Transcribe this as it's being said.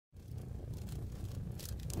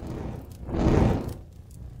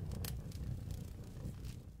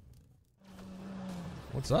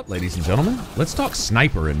What's up, ladies and gentlemen? Let's talk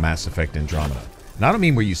sniper in Mass Effect Andromeda. And I don't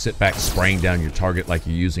mean where you sit back spraying down your target like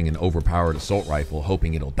you're using an overpowered assault rifle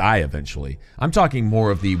hoping it'll die eventually. I'm talking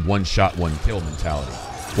more of the one-shot, one-kill mentality,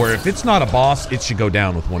 where if it's not a boss, it should go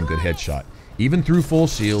down with one good headshot. Even through full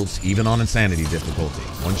shields, even on insanity difficulty.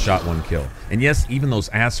 One shot, one kill. And yes, even those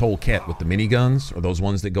asshole Kett with the miniguns, or those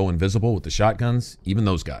ones that go invisible with the shotguns, even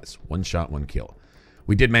those guys. One shot, one kill.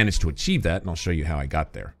 We did manage to achieve that, and I'll show you how I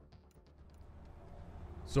got there.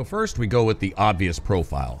 So first we go with the obvious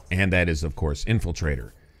profile, and that is of course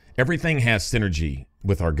Infiltrator. Everything has synergy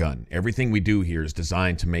with our gun. Everything we do here is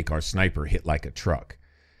designed to make our sniper hit like a truck.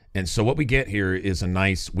 And so what we get here is a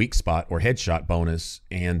nice weak spot or headshot bonus,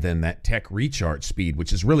 and then that tech recharge speed,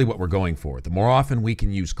 which is really what we're going for. The more often we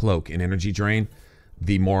can use cloak and energy drain,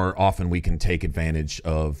 the more often we can take advantage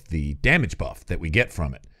of the damage buff that we get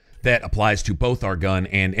from it. That applies to both our gun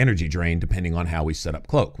and energy drain depending on how we set up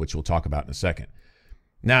cloak, which we'll talk about in a second.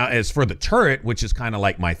 Now, as for the turret, which is kind of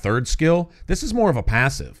like my third skill, this is more of a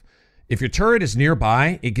passive. If your turret is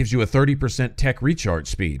nearby, it gives you a 30% tech recharge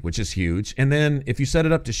speed, which is huge. And then if you set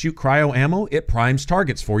it up to shoot cryo ammo, it primes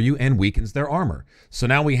targets for you and weakens their armor. So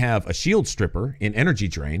now we have a shield stripper in energy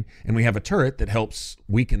drain, and we have a turret that helps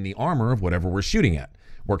weaken the armor of whatever we're shooting at.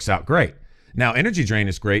 Works out great. Now, energy drain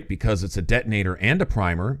is great because it's a detonator and a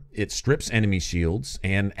primer. It strips enemy shields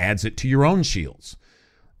and adds it to your own shields.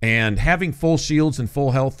 And having full shields and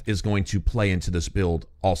full health is going to play into this build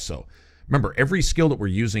also. Remember, every skill that we're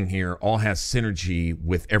using here all has synergy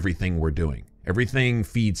with everything we're doing. Everything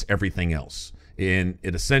feeds everything else. And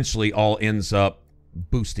it essentially all ends up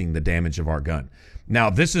boosting the damage of our gun. Now,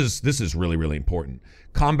 this is really, really important.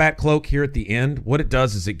 Combat Cloak here at the end, what it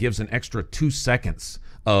does is it gives an extra 2 seconds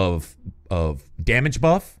of damage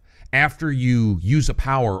buff after you use a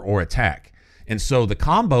power or attack. And so the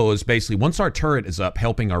combo is basically, once our turret is up,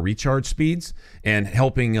 helping our recharge speeds and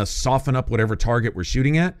helping us soften up whatever target we're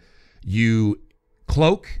shooting at, you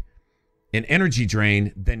cloak an energy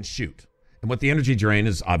drain, then shoot. And what the energy drain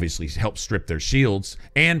is obviously helps strip their shields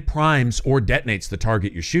and primes or detonates the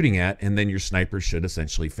target you're shooting at, and then your sniper should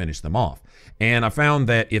essentially finish them off. And I found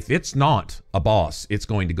that if it's not a boss, it's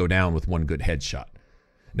going to go down with one good headshot.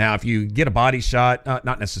 Now, if you get a body shot,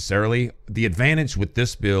 not necessarily. The advantage with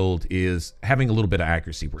this build is having a little bit of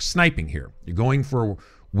accuracy. We're sniping here. You're going for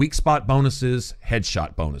weak spot bonuses,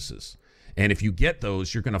 headshot bonuses. And if you get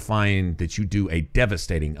those, you're going to find that you do a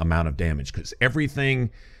devastating amount of damage because everything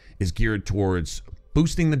is geared towards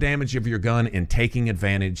boosting the damage of your gun and taking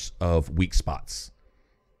advantage of weak spots.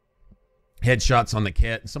 Headshots on the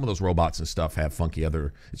Kett, some of those robots and stuff have funky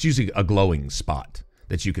other... It's usually a glowing spot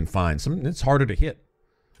that you can find. It's harder to hit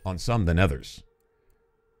on some than others.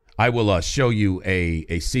 I will show you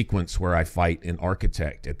a sequence where I fight an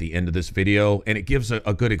architect at the end of this video, and it gives a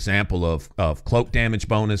good example of cloak damage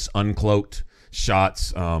bonus, uncloaked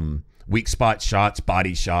shots, weak spot shots,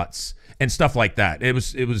 body shots, and stuff like that. It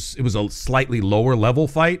was a slightly lower level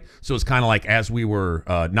fight, so it's kind of like as we were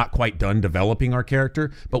not quite done developing our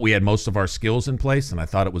character, but we had most of our skills in place, and I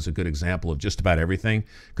thought it was a good example of just about everything,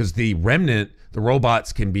 because the Remnant, the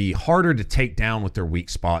robots, can be harder to take down with their weak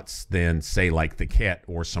spots than, say, like the Kett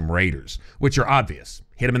or some Raiders, which are obvious.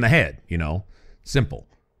 Hit them in the head, you know, simple.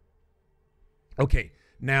 Okay,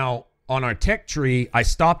 now on our tech tree, I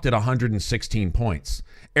stopped at 116 points.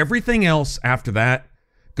 Everything else after that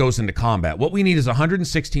goes into combat. What we need is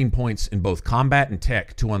 116 points in both combat and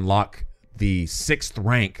tech to unlock the 6th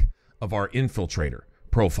rank of our Infiltrator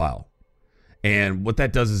profile. And what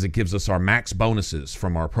that does is it gives us our max bonuses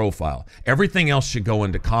from our profile. Everything else should go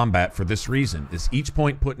into combat for this reason, is each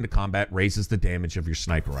point put into combat raises the damage of your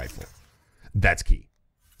sniper rifle. That's key.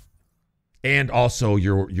 And also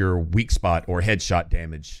your weak spot or headshot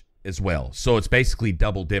damage as well. So it's basically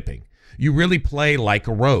double dipping. You really play like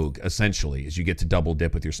a rogue, essentially, as you get to double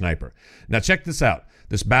dip with your sniper. Now check this out.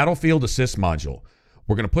 This Battlefield Assist module.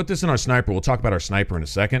 We're going to put this in our sniper. We'll talk about our sniper in a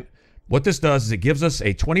second. What this does is it gives us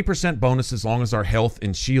a 20% bonus as long as our health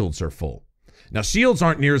and shields are full. Now, shields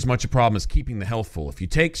aren't near as much a problem as keeping the health full. If you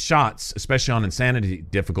take shots, especially on insanity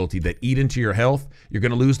difficulty, that eat into your health, you're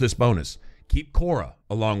going to lose this bonus. Keep Cora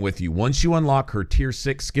along with you. Once you unlock her tier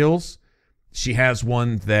 6 skills, she has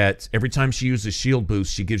one that every time she uses shield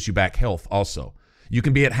boost, she gives you back health also. You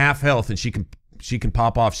can be at half health and she can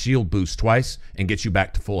pop off shield boost twice and get you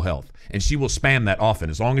back to full health. And she will spam that often.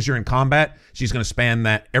 As long as you're in combat, she's going to spam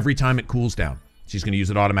that every time it cools down. She's going to use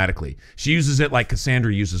it automatically. She uses it like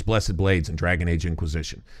Cassandra uses Blessed Blades in Dragon Age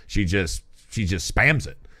Inquisition. She just spams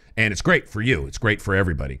it. And it's great for you. It's great for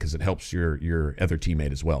everybody because it helps your other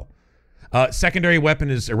teammate as well. Secondary weapon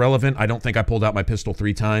is irrelevant. I don't think I pulled out my pistol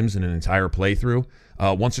 3 times in an entire playthrough.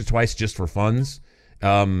 Once or twice just for funs.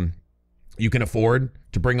 You can afford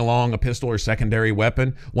to bring along a pistol or secondary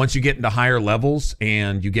weapon. Once you get into higher levels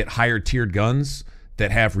and you get higher tiered guns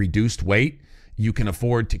that have reduced weight, you can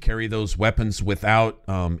afford to carry those weapons without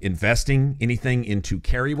investing anything into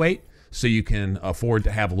carry weight. So you can afford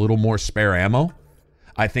to have a little more spare ammo.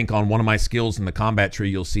 I think on one of my skills in the combat tree,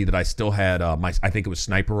 you'll see that I still had I think it was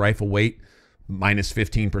sniper rifle weight, minus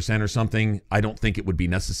 15% or something. I don't think it would be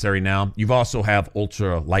necessary now. You've also have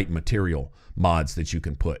ultra light material mods that you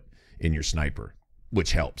can put in your sniper,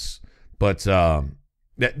 which helps. But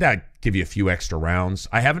that give you a few extra rounds.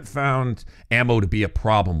 I haven't found ammo to be a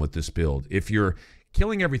problem with this build. If you're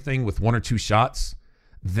killing everything with 1 or 2 shots,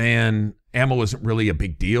 then ammo isn't really a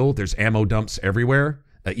big deal. There's ammo dumps everywhere.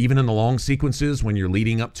 Even in the long sequences, when you're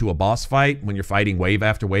leading up to a boss fight, when you're fighting wave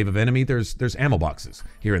after wave of enemy, there's ammo boxes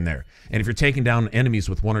here and there. And if you're taking down enemies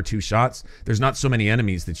with 1 or 2 shots, there's not so many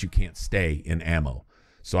enemies that you can't stay in ammo.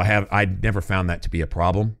 So I never found that to be a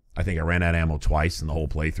problem. I think I ran out of ammo twice in the whole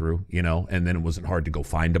playthrough, you know, and then it wasn't hard to go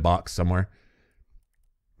find a box somewhere.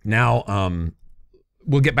 Now,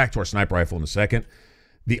 we'll get back to our sniper rifle in a second.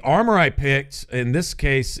 The armor I picked, in this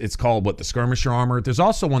case, it's called, the skirmisher armor. There's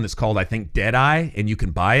also one that's called, I think, Deadeye, and you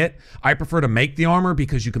can buy it. I prefer to make the armor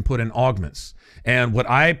because you can put in augments. And what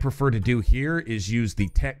I prefer to do here is use the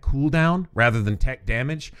tech cooldown rather than tech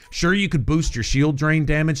damage. Sure, you could boost your shield drain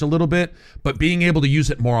damage a little bit, but being able to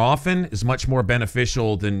use it more often is much more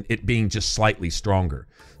beneficial than it being just slightly stronger.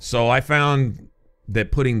 So I found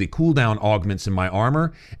that putting the cooldown augments in my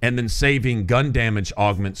armor and then saving gun damage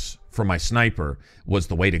augments for my sniper was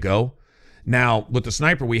the way to go. Now, with the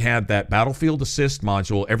sniper, we had that battlefield assist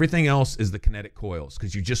module. Everything else is the kinetic coils,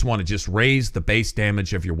 because you just want to raise the base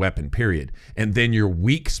damage of your weapon, period. And then your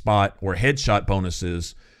weak spot or headshot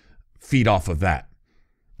bonuses feed off of that.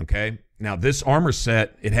 Okay? Now, this armor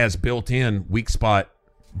set, it has built-in weak spot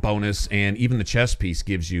bonus, and even the chest piece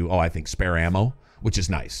gives you, I think, spare ammo, which is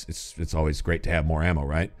nice. It's always great to have more ammo,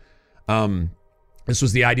 right? This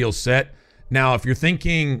was the ideal set. Now, if you're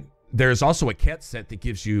thinking there's also a Kett set that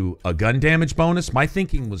gives you a gun damage bonus, my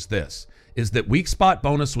thinking was this, is that weak spot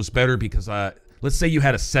bonus was better because, let's say you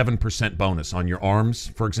had a 7% bonus on your arms,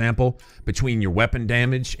 for example, between your weapon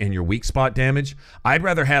damage and your weak spot damage. I'd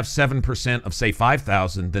rather have 7% of, say,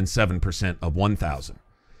 5,000 than 7% of 1,000.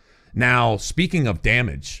 Now, speaking of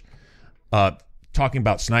damage, talking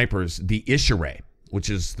about snipers, the Ashara, which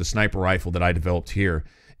is the sniper rifle that I developed here,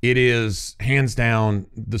 it is hands down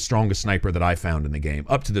the strongest sniper that I found in the game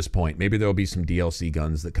up to this point. Maybe there'll be some DLC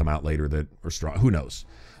guns that come out later that are strong. Who knows?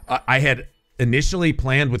 I had initially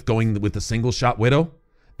planned with going with the single shot Widow.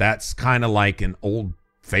 That's kind of like an old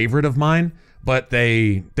favorite of mine, but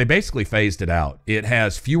they basically phased it out. It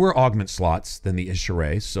has fewer augment slots than the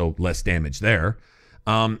Ashara, so less damage there.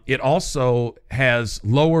 It also has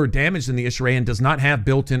lower damage than the Ashara and does not have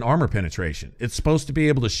built-in armor penetration. It's supposed to be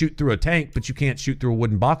able to shoot through a tank, but you can't shoot through a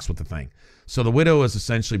wooden box with the thing. So the Widow has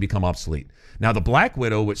essentially become obsolete. Now the Black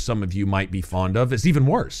Widow, which some of you might be fond of, is even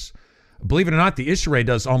worse. Believe it or not, the Ashara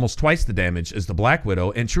does almost twice the damage as the Black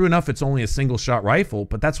Widow, and true enough, it's only a single-shot rifle,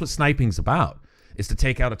 but that's what sniping's about, is to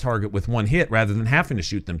take out a target with one hit rather than having to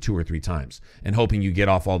shoot them 2 or 3 times and hoping you get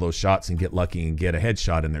off all those shots and get lucky and get a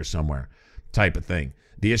headshot in there somewhere type of thing.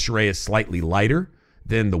 The Ashara is slightly lighter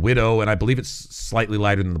than the Widow, and I believe it's slightly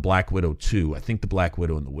lighter than the Black Widow too. I think the Black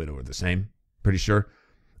Widow and the Widow are the same, pretty sure.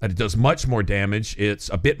 It does much more damage. It's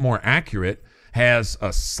a bit more accurate, has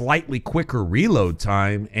a slightly quicker reload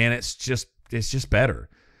time, and it's just better.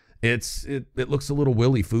 It looks a little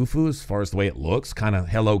willy foo-foo as far as the way it looks, kind of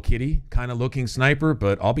Hello Kitty kind of looking sniper,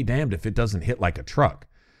 but I'll be damned if it doesn't hit like a truck.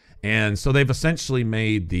 And so they've essentially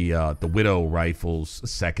made the Widow rifles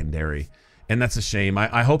secondary. And that's a shame.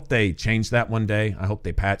 I hope they change that one day. I hope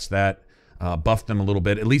they patch that, buff them a little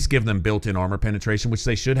bit, at least give them built-in armor penetration, which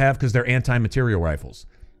they should have because they're anti-material rifles.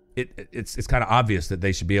 It's kind of obvious that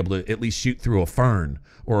they should be able to at least shoot through a fern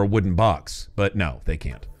or a wooden box, but no, they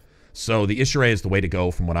can't. So the Ashara is the way to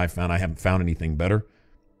go from what I've found. I haven't found anything better.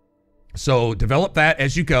 So develop that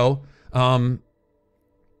as you go.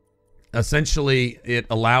 Essentially, it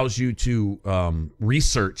allows you to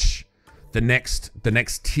research the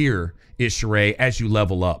next tier Ashara as you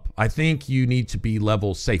level up. I think you need to be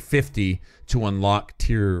level, say, 50 to unlock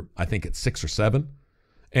tier, I think it's 6 or 7.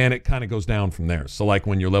 And it kind of goes down from there. So like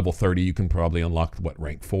when you're level 30, you can probably unlock, what,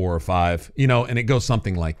 rank 4 or 5, you know, and it goes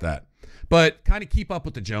something like that. But kind of keep up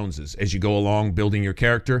with the Joneses as you go along building your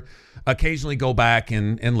character. Occasionally go back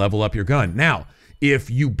and level up your gun. Now, if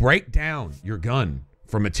you break down your gun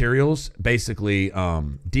for materials, basically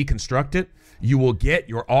deconstruct it, you will get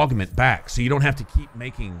your augment back. So you don't have to keep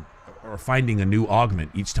making or finding a new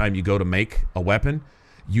augment each time you go to make a weapon.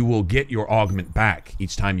 you will get your augment back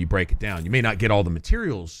each time you break it down. You may not get all the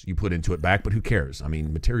materials you put into it back, but who cares? I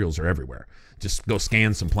mean, materials are everywhere. Just go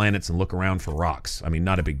scan some planets and look around for rocks. I mean,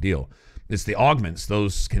 not a big deal. It's the augments.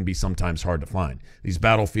 Those can be sometimes hard to find. These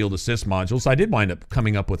battlefield assist modules, I did wind up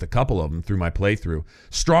coming up with a couple of them through my playthrough.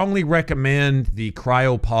 Strongly recommend the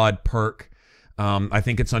cryopod perk. I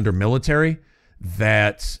think it's under military,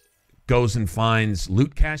 that goes and finds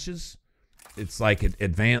loot caches. It's like an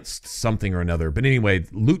advanced something or another. But anyway,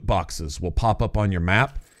 loot boxes will pop up on your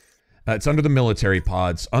map. It's under the military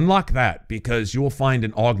pods. Unlock that, because you will find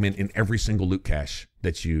an augment in every single loot cache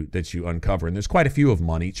that you uncover. And there's quite a few of them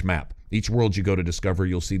on each map. Each world you go to discover,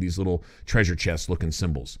 you'll see these little treasure chest looking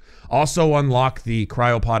symbols. Also unlock the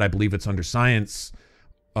cryopod, I believe it's under science,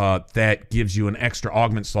 that gives you an extra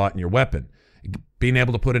augment slot in your weapon. Being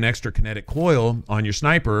able to put an extra kinetic coil on your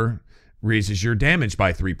sniper raises your damage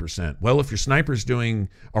by 3%. Well, if your sniper's doing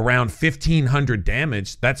around 1,500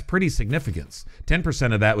 damage, that's pretty significant.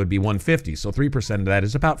 10% of that would be 150, so 3% of that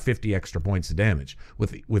is about 50 extra points of damage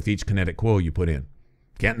with each kinetic coil you put in.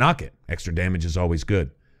 Can't knock it. Extra damage is always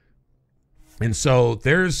good. And so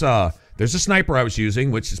there's a sniper I was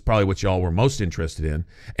using, which is probably what y'all were most interested in,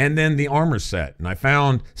 and then the armor set. And I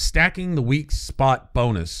found stacking the weak spot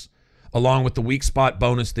bonus along with the weak spot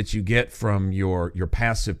bonus that you get from your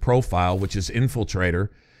passive profile, which is Infiltrator,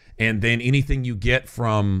 and then anything you get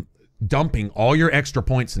from dumping all your extra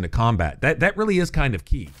points into combat. That really is kind of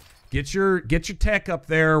key. Get your tech up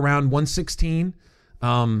there around 116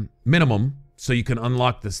 minimum, so you can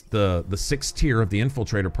unlock the 6th tier of the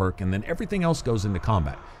Infiltrator perk, and then everything else goes into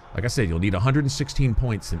combat. Like I said, you'll need 116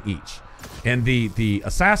 points in each. And the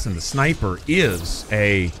assassin, the sniper, is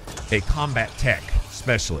a combat tech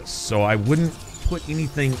specialist, so I wouldn't put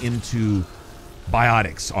anything into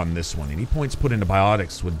biotics on this one. Any points put into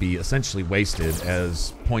biotics would be essentially wasted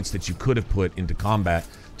as points that you could have put into combat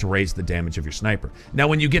to raise the damage of your sniper. Now,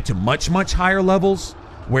 when you get to much higher levels,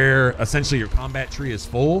 where essentially your combat tree is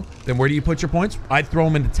full, then where do you put your points? I'd throw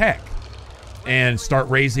them into tech and start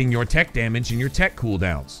raising your tech damage and your tech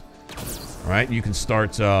cooldowns. All right, you can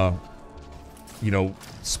start, you know,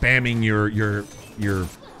 spamming your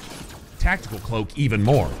tactical cloak even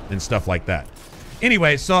more and stuff like that.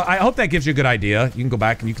 Anyway, so I hope that gives you a good idea. You can go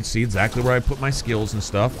back and you can see exactly where I put my skills and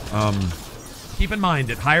stuff. Keep in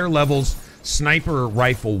mind, at higher levels, sniper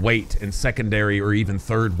rifle weight and secondary or even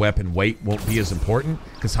third weapon weight won't be as important,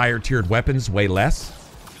 because higher tiered weapons weigh less.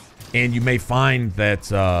 And you may find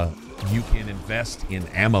that you can invest in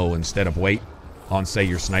ammo instead of weight on, say,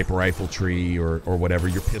 your sniper rifle tree or whatever,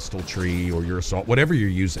 your pistol tree or your assault, whatever you're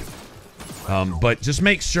using. But just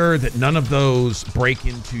make sure that none of those break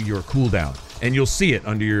into your cooldown. And you'll see it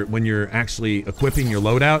under when you're actually equipping your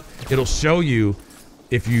loadout. It'll show you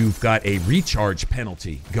if you've got a recharge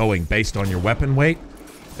penalty going based on your weapon weight.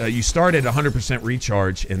 You start at 100%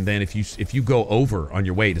 recharge, and then if you go over on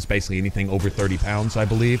your weight, it's basically anything over 30 pounds, I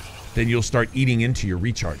believe, then you'll start eating into your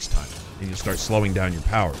recharge time, and you'll start slowing down your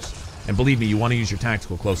powers. And believe me, you want to use your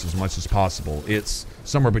tactical close as much as possible. It's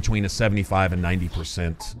somewhere between a 75 and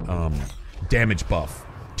 90% damage buff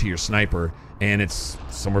to your sniper, and it's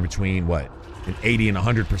somewhere between, what, an 80 and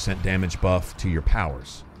 100% damage buff to your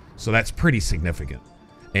powers. So that's pretty significant.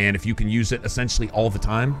 And if you can use it essentially all the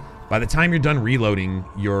time, by the time you're done reloading,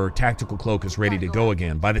 your tactical cloak is ready to go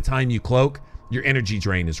again. By the time you cloak, your energy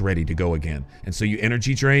drain is ready to go again. And so you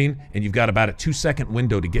energy drain, and you've got about a 2-second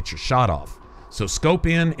window to get your shot off. So scope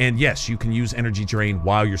in, and yes, you can use energy drain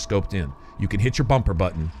while you're scoped in. You can hit your bumper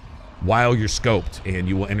button while you're scoped, and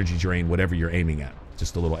you will energy drain whatever you're aiming at.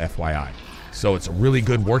 Just a little FYI. So it's a really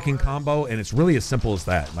good working combo, and it's really as simple as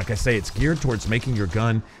that. Like I say, it's geared towards making your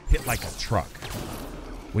gun hit like a truck.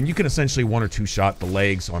 When you can essentially 1 or 2 shot the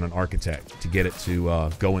legs on an architect to get it to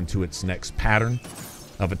go into its next pattern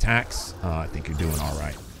of attacks, I think you're doing all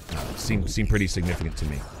right. Seem pretty significant to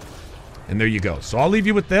me. And there you go. So I'll leave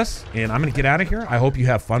you with this, and I'm going to get out of here. I hope you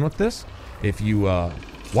have fun with this. If you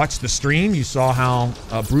watched the stream, you saw how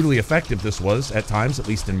brutally effective this was at times, at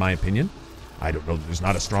least in my opinion. I don't know, there's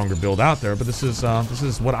not a stronger build out there, but this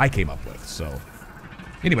is what I came up with. So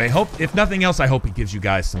anyway, if nothing else, I hope it gives you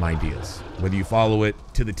guys some ideas, whether you follow it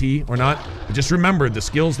to the T or not. But just remember, the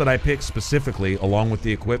skills that I picked specifically, along with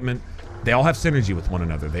the equipment, they all have synergy with one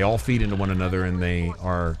another. They all feed into one another, and they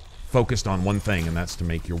are focused on one thing, and that's to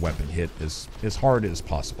make your weapon hit as hard as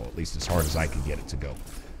possible, at least as hard as I can get it to go.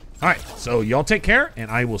 All right, so y'all take care,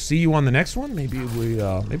 and I will see you on the next one. Maybe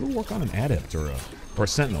we'll work on an adept or a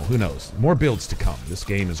sentinel. Who knows? More builds to come. This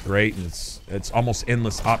game is great, and it's almost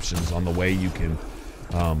endless options on the way you can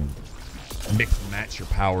mix and match your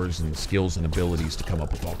powers and skills and abilities to come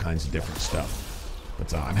up with all kinds of different stuff.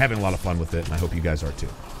 But I'm having a lot of fun with it, and I hope you guys are too.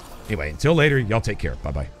 Anyway, until later, y'all take care.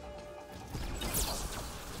 Bye-bye.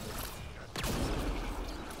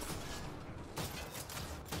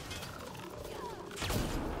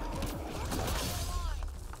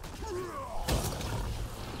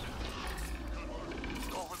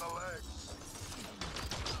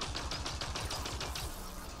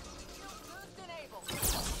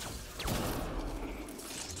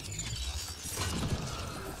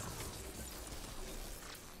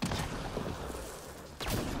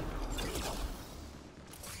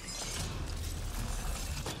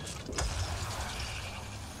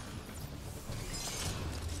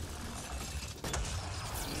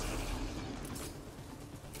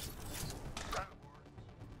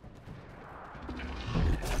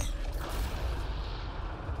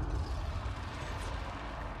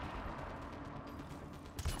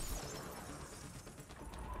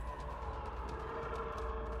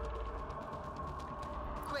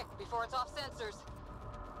 Before it's off sensors.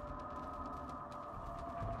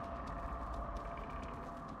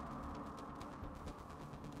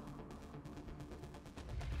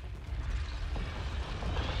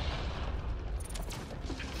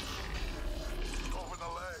 Over the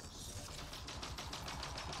legs.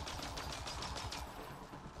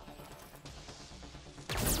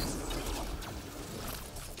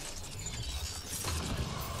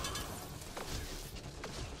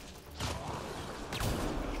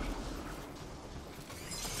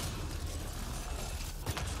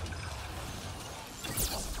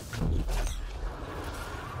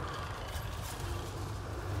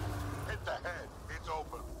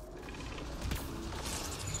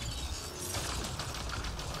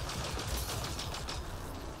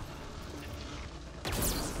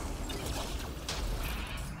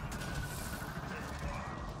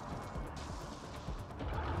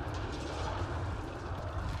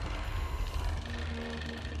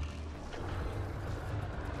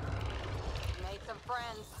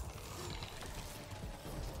 Friends.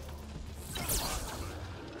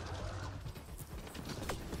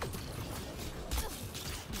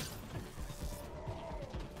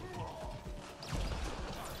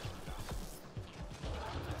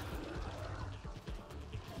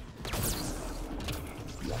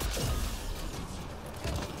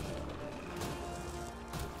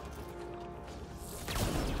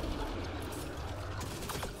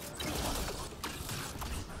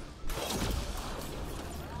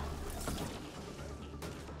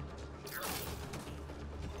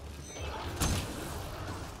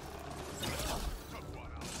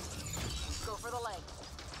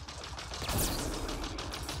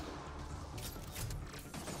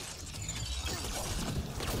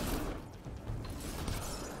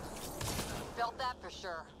 That for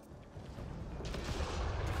sure.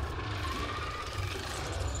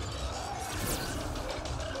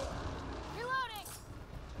 Reloading.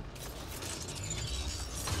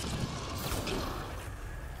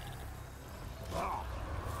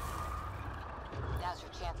 Now's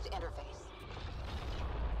your chance to interface.